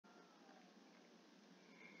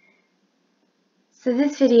So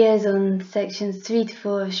this video is on sections 3 to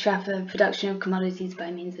 4 of Sraffa Production of Commodities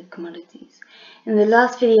by means of Commodities. In the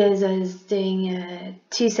last videos I was doing a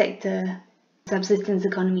 2-sector subsistence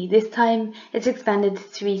economy. This time it's expanded to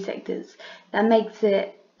 3 sectors. That makes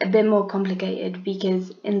it a bit more complicated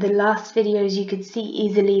because in the last videos you could see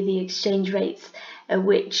easily the exchange rates at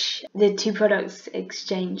which the two products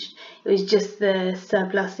exchanged. It was just the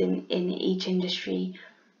surplus in each industry,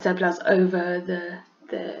 surplus over the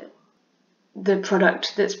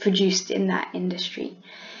product that's produced in that industry.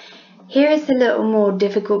 Here it's a little more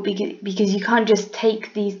difficult because you can't just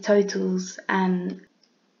take these totals and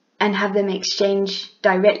have them exchange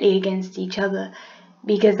directly against each other,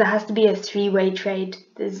 because there has to be a three-way trade.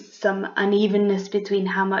 There's some unevenness between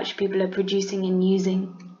how much people are producing and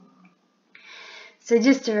using. So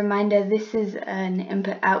just a reminder, this is an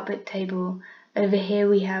input-output table. Over here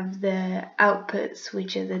we have the outputs,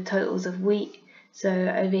 which are the totals of wheat. So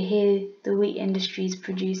over here the wheat industry is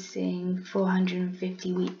producing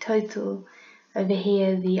 450 wheat total. Over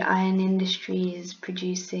here the iron industry is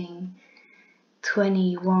producing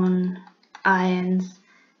 21 irons,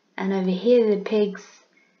 and over here the pig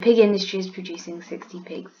industry is producing 60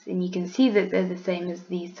 pigs, and you can see that they're the same as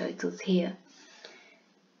these totals here.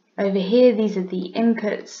 Over here these are the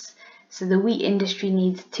inputs, so the wheat industry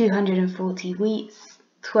needs 240 wheats,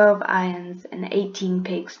 12 irons and 18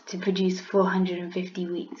 pigs to produce 450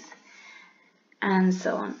 wheats, and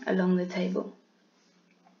so on along the table.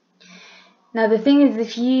 Now the thing is,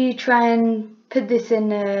 if you try and put this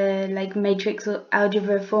in a matrix or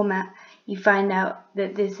algebra format, you find out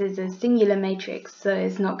that this is a singular matrix, so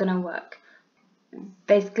it's not going to work.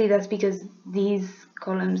 Basically that's because these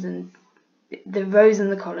columns and the rows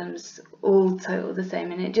and the columns all total the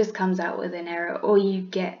same, and it just comes out with an error, or you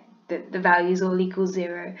get that the values all equal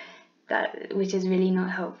 0, which is really not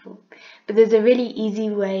helpful. But there's a really easy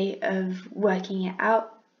way of working it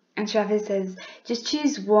out, and Sraffa says just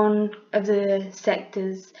choose one of the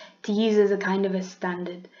sectors to use as a kind of a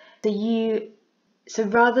standard. So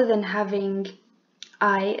rather than having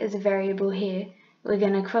I as a variable here, we're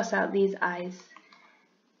going to cross out these i's.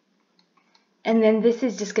 And then this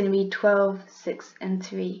is just going to be 12, 6 and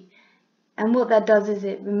 3. And what that does is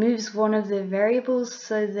it removes one of the variables,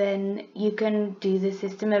 so then you can do the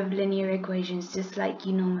system of linear equations just like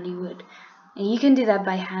you normally would. And you can do that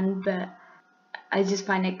by hand, but I just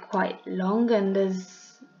find it quite long, and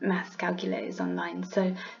there's maths calculators online.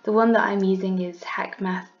 So the one that I'm using is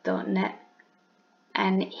hackmath.net,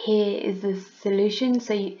 and here is the solution.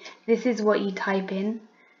 So this is what you type in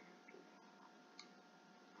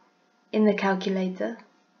the calculator,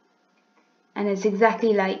 and it's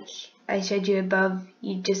exactly like I showed you above.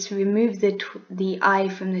 You just remove the I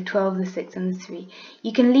from the 12, the 6 and the 3.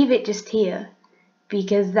 You can leave it just here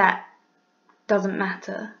because that doesn't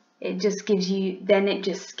matter. It just gives you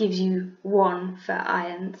 1 for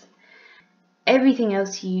irons. Everything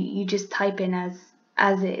else you just type in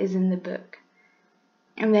as it is in the book,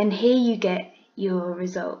 and then here you get your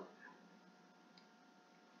result.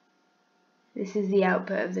 This is the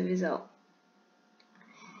output of the result.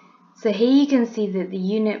 So here you can see that the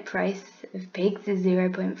unit price of pigs is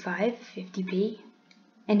 0.5, 50p,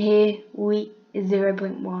 and here wheat is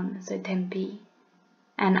 0.1, so 10p.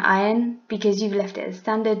 And iron, because you've left it as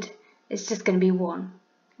standard, it's just going to be 1,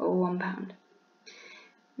 or £1.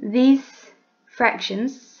 These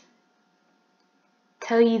fractions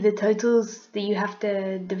tell you the totals that you have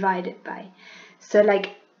to divide it by. So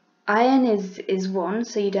iron is 1,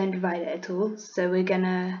 so you don't divide it at all, so we're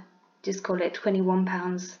gonna just call it 21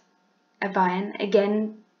 pounds of iron.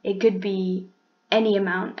 Again, it could be any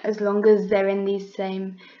amount, as long as they're in these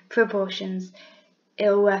same proportions,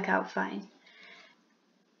 it'll work out fine.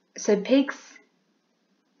 So pigs,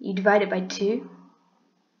 you divide it by 2,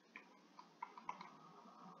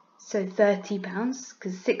 so 30 pounds,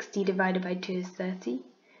 because 60 divided by 2 is 30.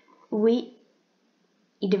 Wheat,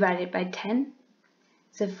 you divide it by 10,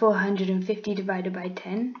 so 450 divided by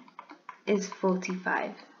 10 is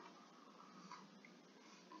 45.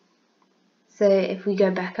 So if we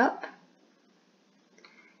go back up,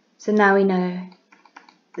 so now we know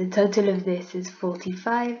the total of this is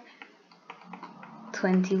 45,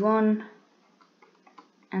 21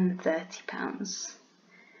 and 30 pounds.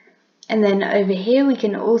 And then over here we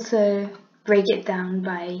can also break it down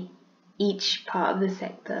by each part of the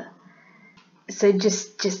sector. So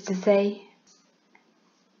just to say,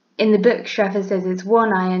 in the book Sraffa says it's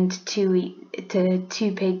 1 iron to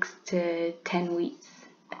 2 pigs to 10 wheats.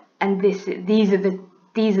 And these are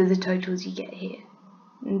the totals you get here,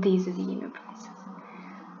 and these are the unit prices.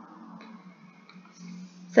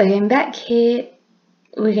 So going back here,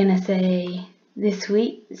 we're going to say this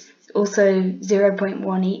wheat is also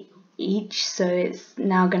 0.1 each, so it's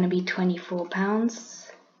now going to be £24.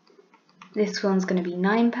 This one's going to be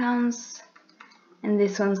 £9, and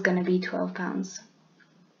this one's going to be £12.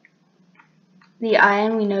 The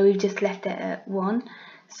iron, we know we've just left it at 1,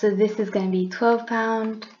 so this is going to be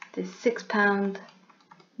 £12, this is £6,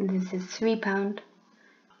 this is £3,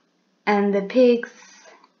 and the pigs,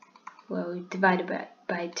 well, we've divided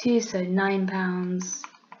by 2, so £9,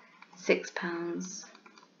 £6,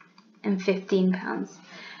 and £15.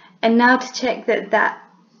 And now to check that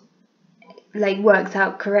works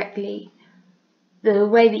out correctly, the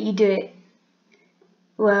way that you do it,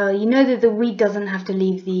 well, you know that the wheat doesn't have to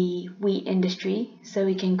leave the wheat industry, so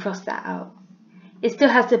we can cross that out. It still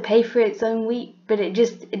has to pay for its own wheat, but it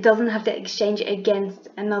doesn't have to exchange it against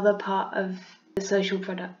another part of the social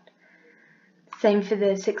product. Same for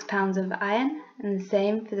the £6 of iron, and the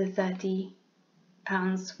same for the £30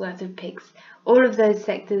 worth of pigs. All of those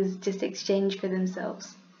sectors just exchange for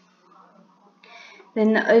themselves.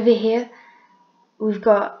 Then over here, we've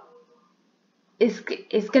got, it's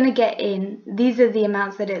going to get in, these are the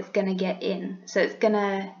amounts that it's going to get in. So it's going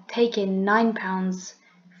to take in £9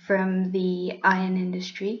 from the iron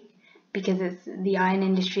industry, because the iron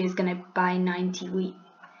industry is going to buy 90 wheat.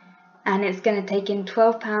 And it's going to take in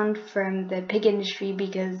 £12 from the pig industry,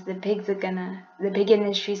 because the pig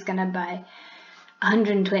industry is going to buy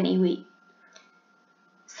 120 wheat.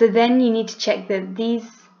 So then you need to check that these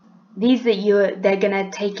that they're going to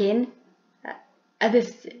take in are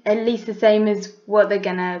at least the same as what they're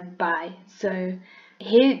going to buy. So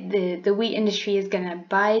here the wheat industry is going to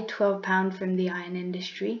buy £12 from the iron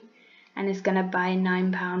industry, and it's going to buy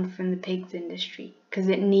 £9 from the pigs industry, because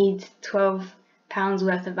it needs £12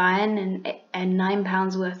 worth of iron and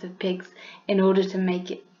 £9 worth of pigs in order to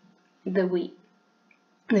make it the wheat,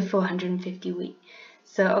 the 450 wheat.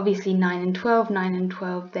 So obviously 9 and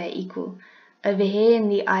 12, they're equal. Over here in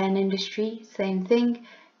the iron industry, same thing,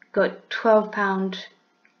 got £12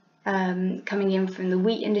 coming in from the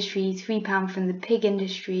wheat industry, £3 from the pig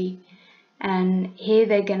industry, and here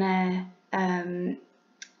they're gonna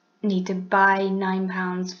need to buy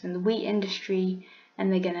 £9 from the wheat industry,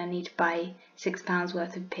 and they're gonna need to buy £6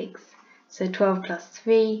 worth of pigs. So 12 plus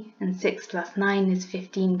 3 and 6 plus 9 is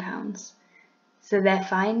 £15. So they're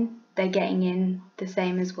fine, they're getting in the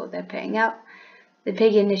same as what they're putting out. The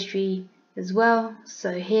pig industry as well,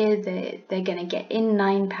 so here they're going to get in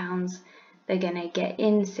 £9, they're going to get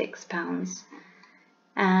in £6,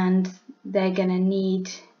 and they're going to need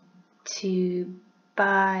to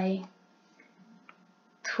buy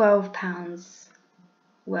 £12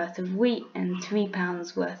 worth of wheat and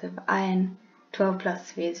 £3 worth of iron. 12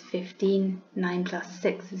 plus 3 is 15, 9 plus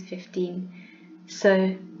 6 is 15.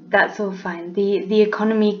 So that's all fine. The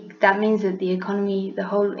economy, that means that the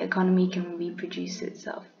whole economy can reproduce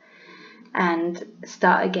itself and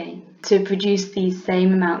start again to produce these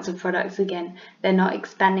same amounts of products again. They're not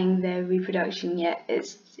expanding their reproduction yet.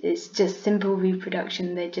 It's just simple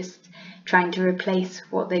reproduction. They're just trying to replace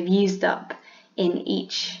what they've used up in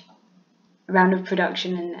each round of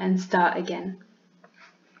production and start again.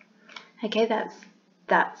 Okay, that's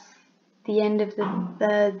the end of the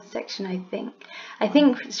third section, I think. I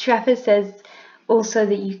think Sraffa says also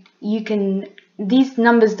that you can, these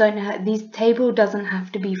numbers this table doesn't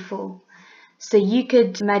have to be full. So you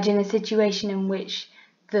could imagine a situation in which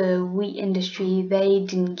the wheat industry, they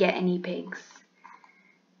didn't get any pigs,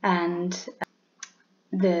 and so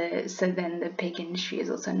then the pig industry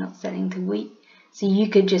is also not selling to wheat. So you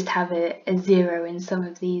could just have a 0 in some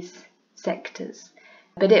of these sectors,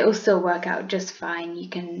 but it will still work out just fine. You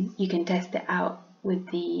can test it out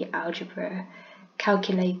with the algebra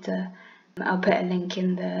calculator. I'll put a link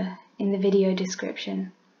in the video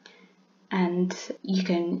description, and you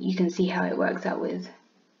can see how it works out with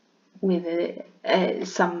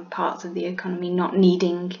some parts of the economy not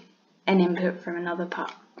needing an input from another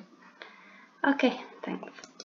part. Okay, thanks.